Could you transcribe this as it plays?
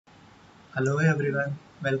Hello everyone,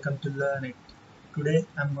 welcome to Learnit. Today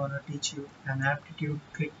I'm gonna teach you an aptitude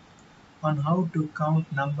trick on how to count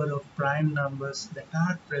number of prime numbers that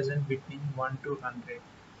are present between 1 to 100.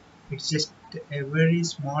 It's just a very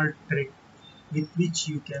small trick with which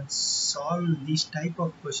you can solve these type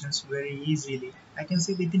of questions very easily. I can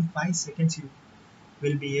say within 5 seconds you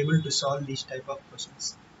will be able to solve these type of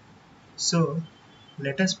questions. So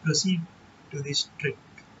let us proceed to this trick.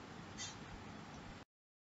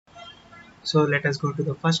 So let us go to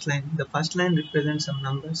the first line. The first line represents some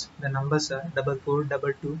numbers. The numbers are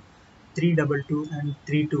 4422, 322 and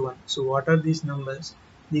 321. So what are these numbers?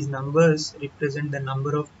 These numbers represent the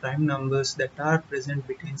number of prime numbers that are present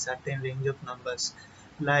between certain range of numbers.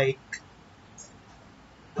 Like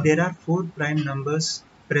there are 4 prime numbers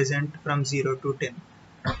present from 0 to 10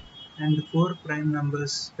 and 4 prime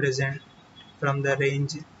numbers present from the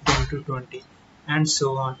range 10 to 20 and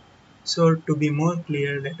so on. So to be more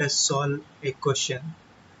clear, let us solve a question.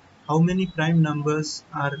 How many prime numbers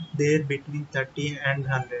are there between 30 and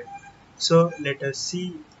 100? So let us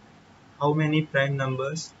see how many prime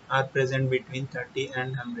numbers are present between 30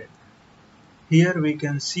 and 100. Here we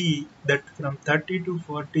can see that from 30 to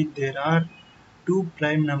 40 there are 2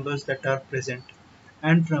 prime numbers that are present,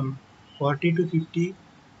 and from 40 to 50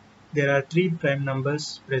 there are 3 prime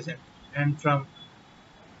numbers present, and from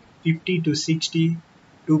 50 to 60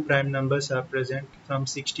 2 prime numbers are present, from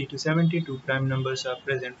 60 to 70 2 prime numbers are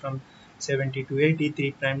present, from 70 to 80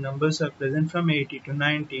 3 prime numbers are present, from 80 to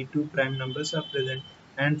 90 2 prime numbers are present,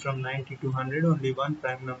 and from 90 to 100 only 1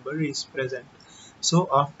 prime number is present. So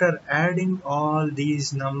after adding all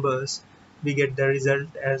these numbers we get the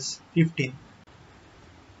result as 15.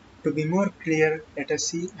 To be more clear, let us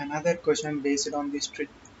see another question based on this trick.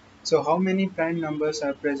 So how many prime numbers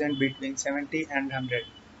are present between 70 and 100?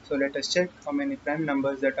 So let us check how many prime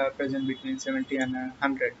numbers that are present between 70 and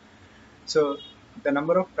 100. So the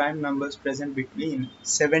number of prime numbers present between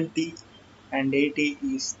 70 and 80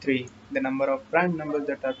 is 3. The number of prime numbers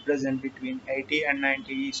that are present between 80 and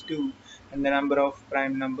 90 is 2. And the number of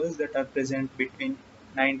prime numbers that are present between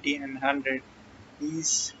 90 and 100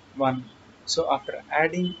 is 1. So after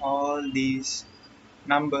adding all these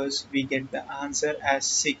numbers we get the answer as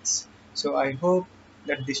 6. So I hope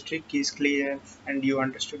that this trick is clear and you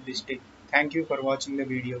understood this trick. Thank you for watching the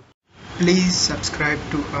video. Please subscribe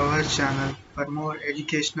to our channel for more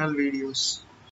educational videos.